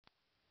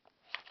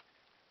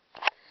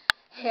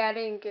Hey, I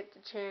didn't get the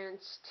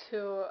chance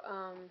to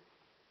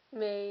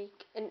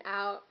make an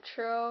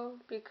outro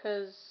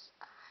because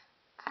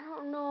I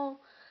don't know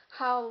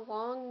how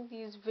long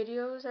these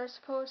videos are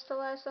supposed to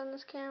last on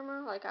this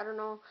camera. Like, I don't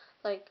know,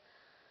 like,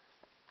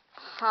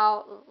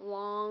 how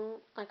long,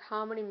 like,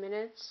 how many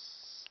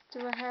minutes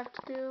do I have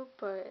to do,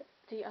 but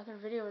the other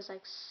video was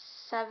like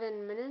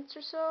 7 minutes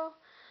or so.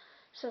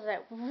 So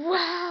that,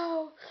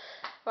 wow!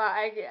 Well,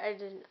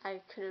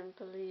 I couldn't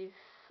believe,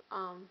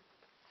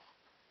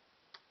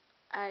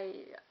 I,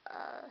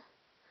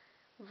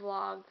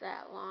 vlogged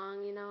that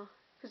long, you know?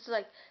 Cause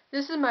like,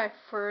 this is my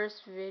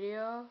first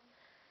video,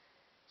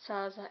 so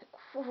I was like,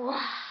 wow.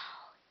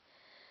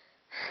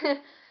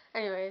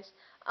 Anyways,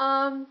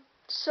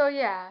 so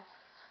yeah,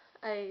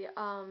 I,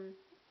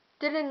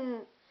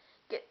 didn't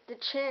get the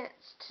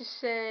chance to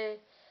say,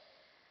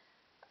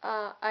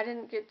 I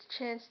didn't get the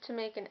chance to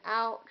make an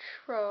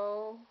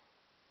outro,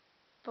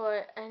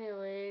 but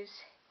anyways,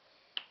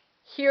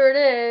 here it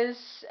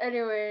is.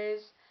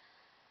 Anyways,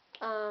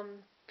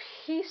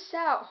 peace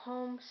out,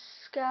 home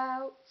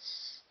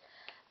scouts.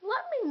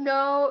 Let me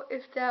know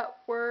if that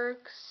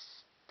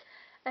works.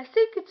 I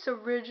think it's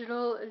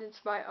original and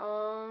it's my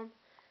own.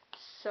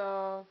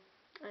 So,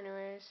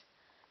 anyways,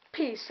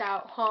 peace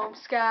out, home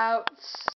scouts.